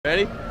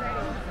Ready?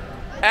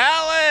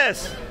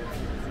 Alice!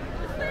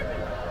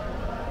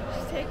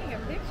 She's taking a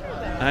picture of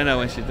that. I know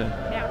when she's done.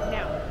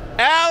 Now.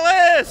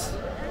 Alice!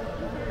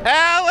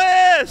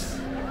 Alice!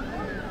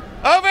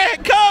 Over here,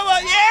 come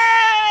on!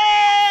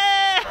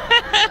 Yeah!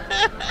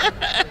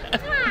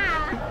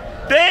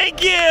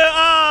 Thank you!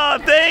 Oh,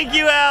 thank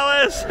you,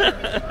 Alice! Good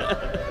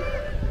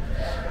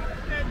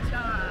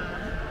job.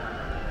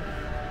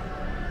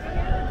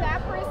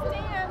 Dapper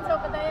stands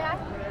over there.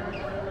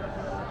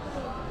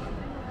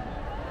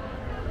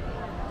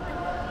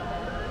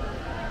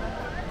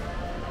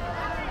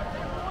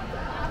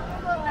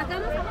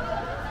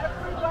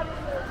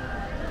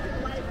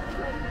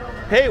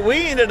 Hey,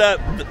 we ended up,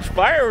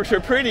 fireworks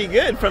are pretty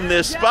good from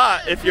this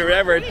spot, if you're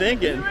ever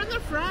thinking. We were in the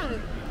front.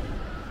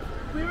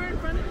 We were in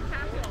front of the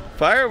Capitol.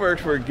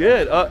 Fireworks were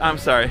good. Oh, I'm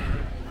sorry.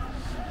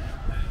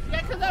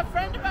 Yeah, because a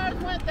friend of ours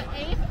went the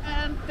 8th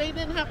and they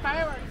didn't have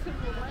fireworks.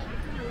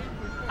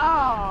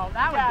 Oh,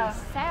 that would be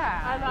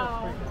sad. I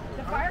know.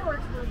 The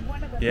fireworks were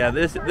one of the Yeah,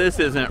 this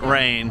isn't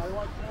rain.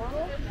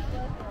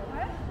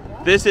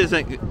 This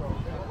isn't,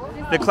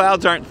 the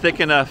clouds aren't thick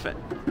enough.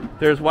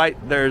 There's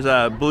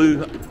a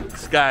blue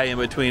sky in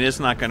between. It's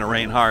not going to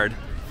rain hard.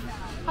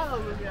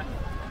 Hallelujah.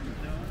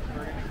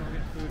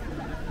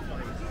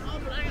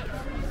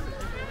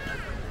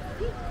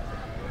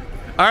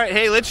 All right,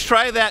 hey, let's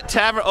try that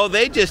tavern. Oh,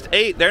 they just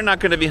ate. They're not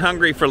going to be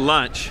hungry for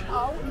lunch.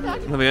 Oh,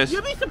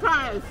 You'll be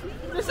surprised.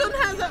 This one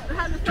has a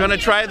Do you want to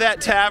try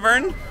that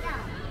tavern?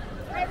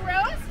 Red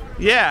Rose?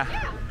 Yeah.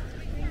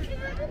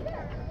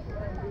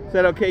 Is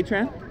that okay,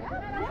 Tran?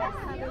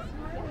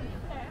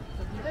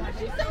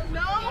 She said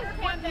no,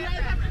 and you guys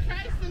have to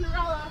try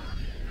Cinderella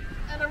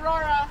and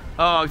Aurora.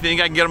 Oh, you think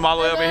I can get them all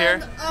the way over here?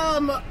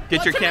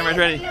 Get your cameras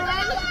ready.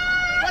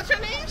 What's your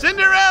name?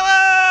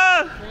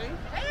 Cinderella!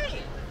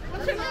 Hey,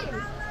 what's your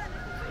name?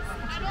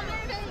 I don't know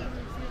your name.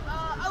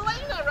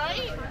 Elena,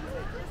 right?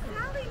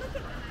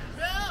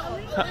 No,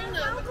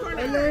 Elena in the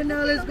corner. Elena,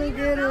 let's go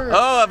get her.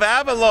 Oh, of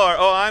Avalor.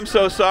 Oh, I'm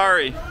so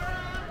sorry.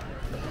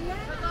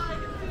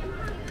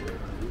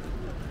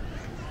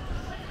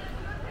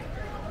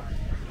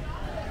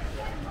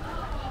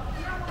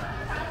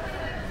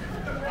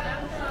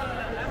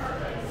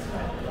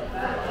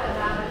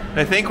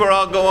 I think we're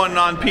all going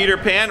on Peter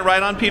Pan,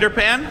 right on Peter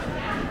Pan?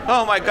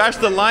 Oh my gosh,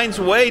 the line's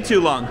way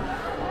too long.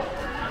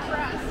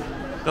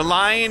 The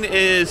line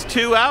is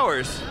 2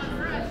 hours.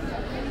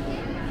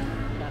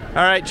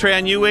 All right,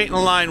 Tran, you wait in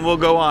line, we'll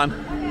go on.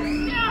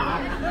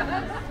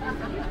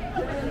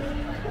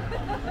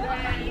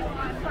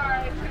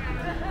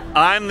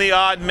 I'm the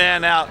odd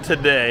man out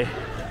today.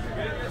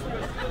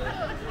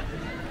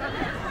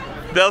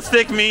 They'll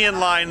stick me in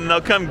line and they'll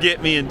come get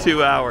me in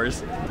 2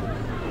 hours.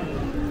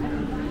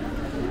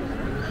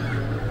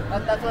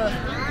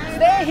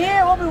 Stay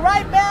here, we'll be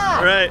right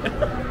back. Right.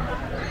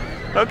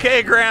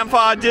 Okay,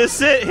 Grandpa, just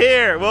sit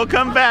here. We'll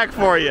come back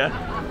for you.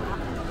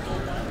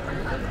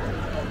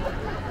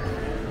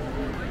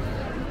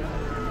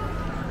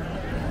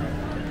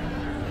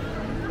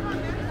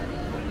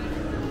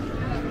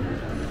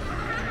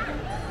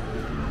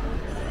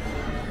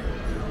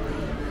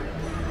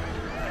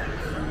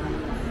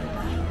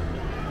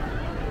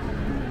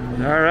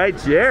 All right,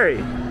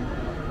 Jerry.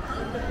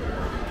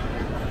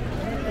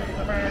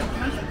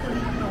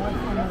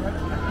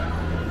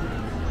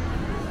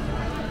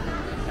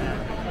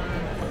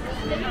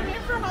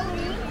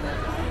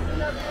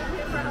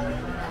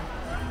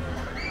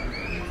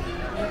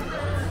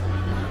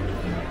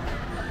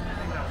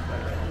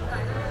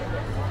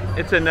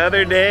 It's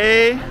another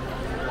day,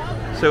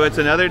 so it's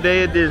another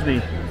day at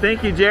Disney.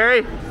 Thank you,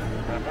 Jerry.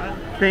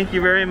 Thank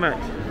you very much.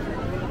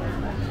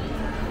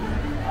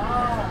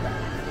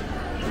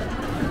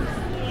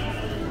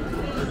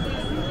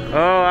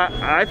 Oh,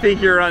 I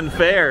think you're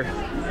unfair.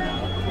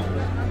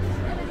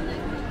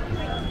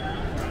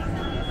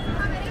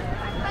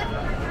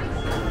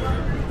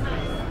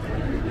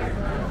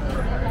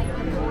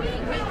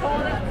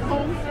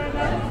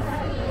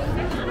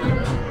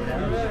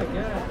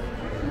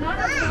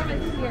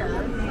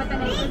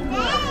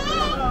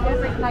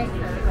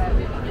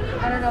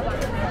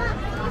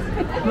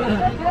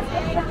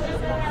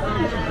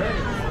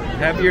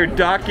 Have your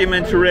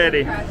documents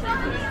ready.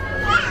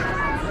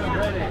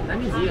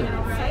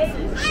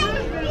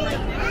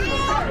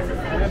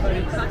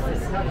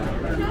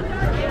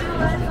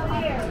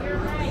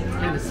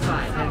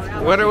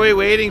 What are we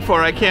waiting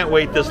for? I can't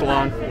wait this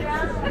long.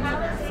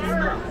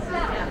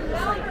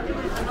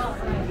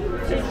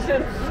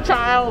 Patience,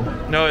 child.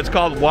 No, it's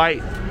called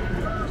white.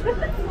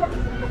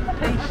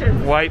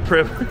 Patience. White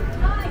privilege.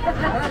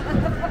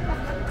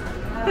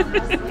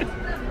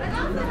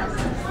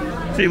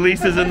 See,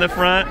 Lisa's in the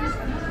front.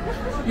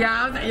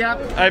 Yeah, yep.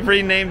 I've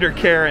renamed her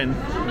Karen.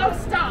 Oh,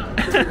 stop.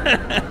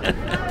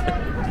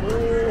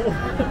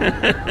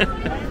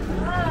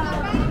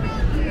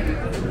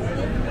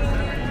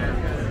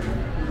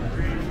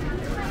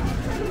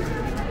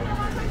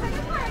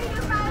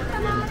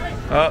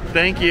 Oh,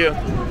 thank you.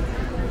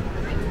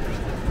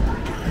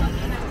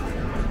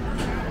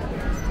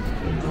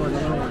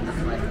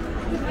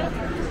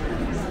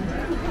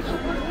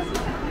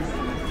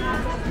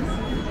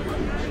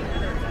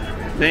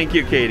 Thank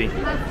you, Katie. Of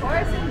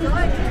course,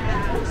 enjoy.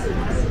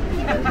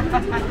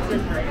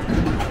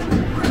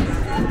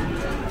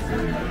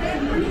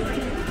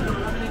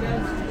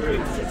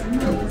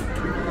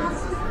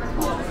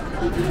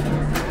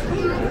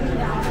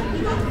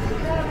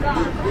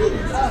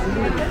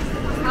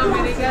 How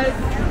many guys?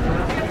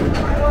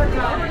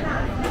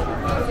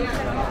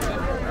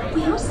 For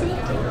your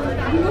safety,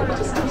 remember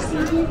to stay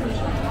seated with your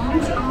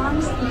hands,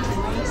 arms, feet,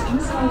 and legs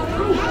inside the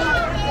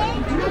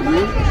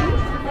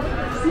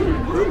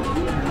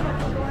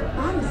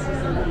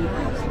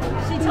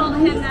She told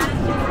him that.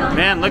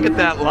 Man, look at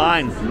that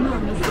line.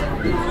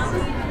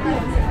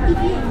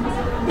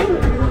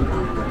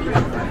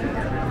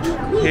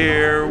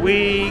 Here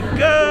we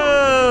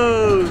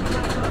go.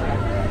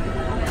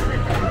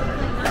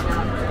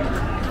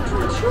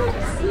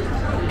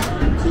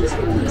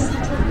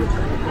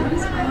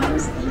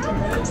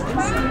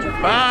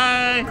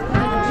 Bye.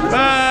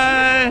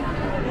 Bye.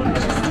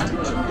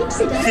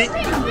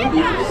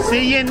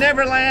 See you in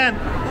Neverland.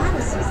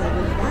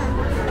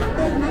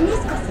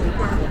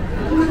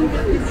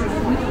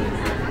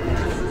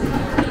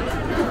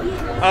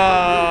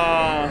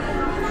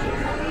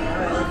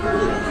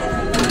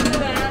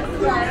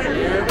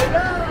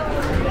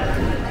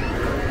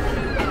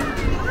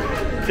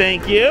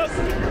 Thank you.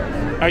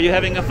 Are you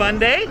having a fun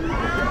day?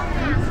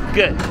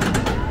 Good.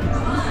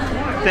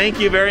 Thank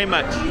you very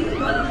much.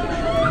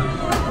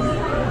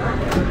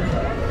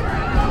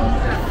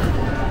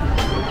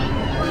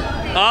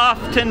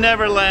 Off to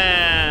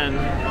Neverland.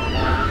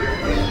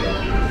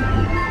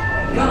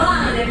 Come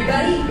on,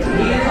 everybody.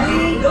 Here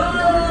we go.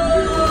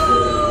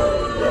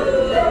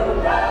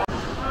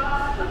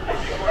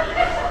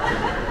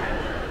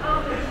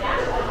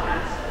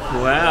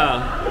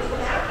 Wow.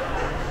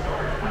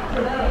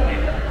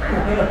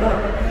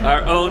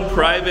 Our own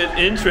private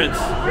entrance.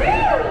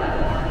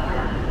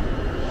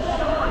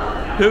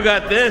 Who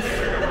got this?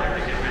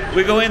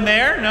 We go in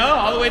there? No?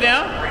 All the way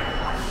down?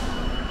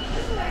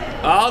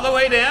 All the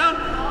way down?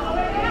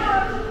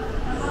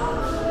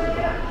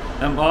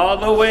 I'm all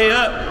the way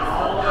up.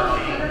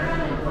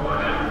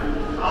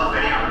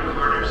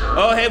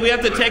 Oh, hey, we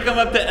have to take them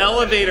up the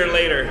elevator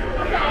later.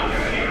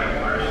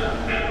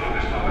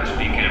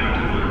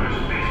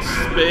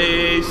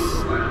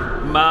 Space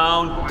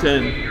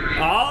Mountain.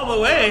 All the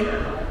way?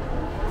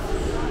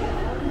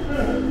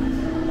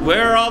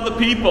 Where are all the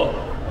people?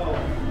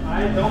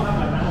 I don't have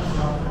my mask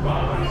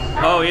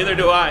on. Oh, either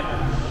do I.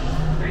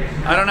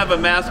 I don't have a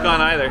mask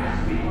on either.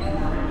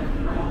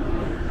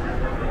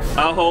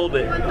 I'll hold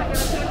it.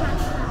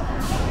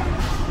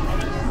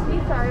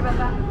 Sorry about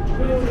that.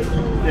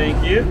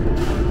 Thank you.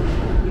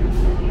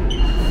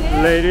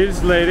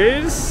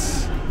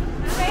 Ladies.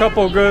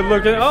 Couple good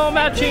looking. Oh,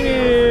 matching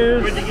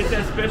ears. Where'd you get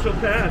that special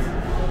pass?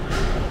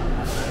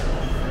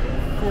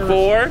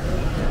 4.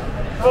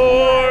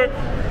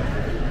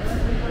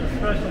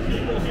 Special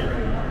people here.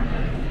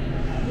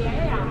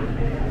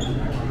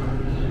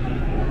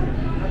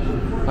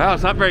 Wow,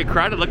 it's not very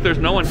crowded. Look, there's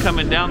no one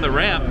coming down the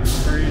ramp.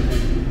 Crazy.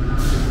 It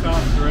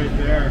stops right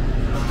there.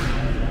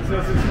 It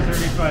says it's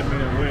a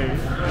 35-minute wait.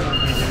 I don't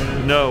think it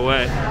is. No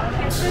way.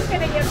 It's just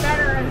going to get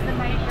better as the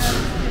night goes.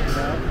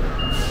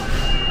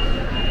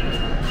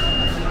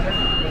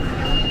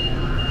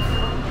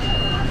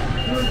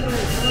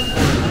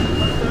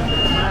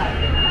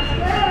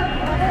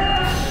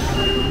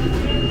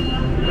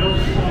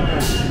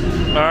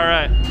 All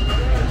right.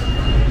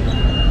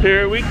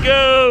 Here we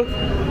go.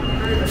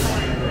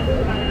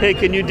 Hey,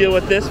 can you deal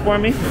with this for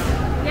me?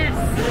 Yes.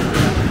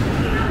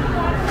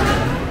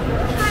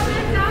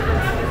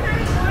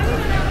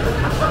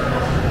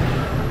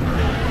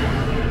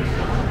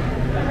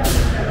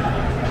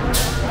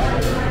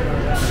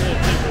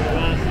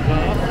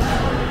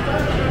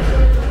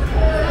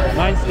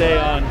 Mine stay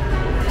on.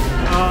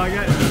 Oh,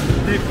 yeah,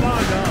 they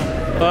fogged up.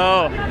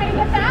 Oh. You want me to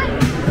get that?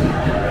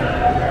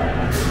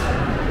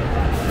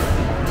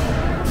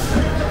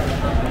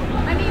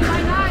 I mean,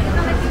 why not? It's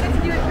not like you get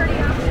to do it pretty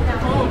often now.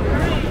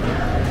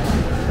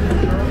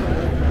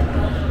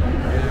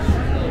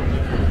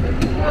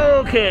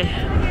 Okay.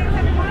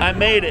 I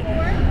made it.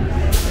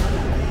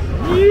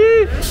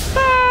 Yee.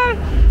 Ah.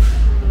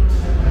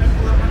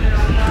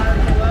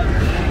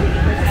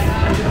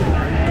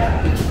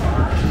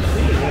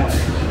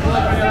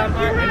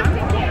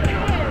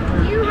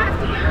 You have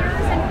to get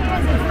yours and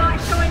his. It's not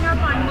showing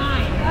up on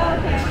mine.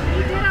 Okay.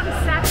 You did them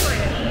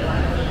separate.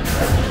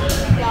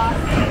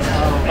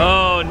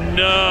 Oh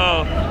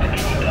no.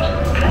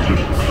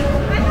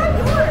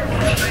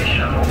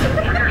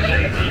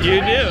 You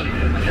do.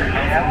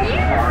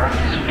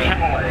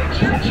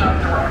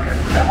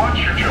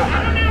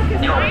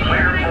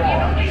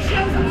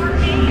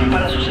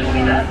 Para su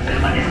seguridad,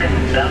 permanezca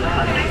sentado y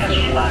mantenga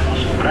sus manos,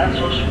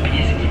 brazos,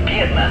 pies y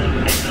piernas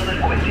dentro del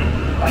cohete.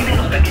 Cuide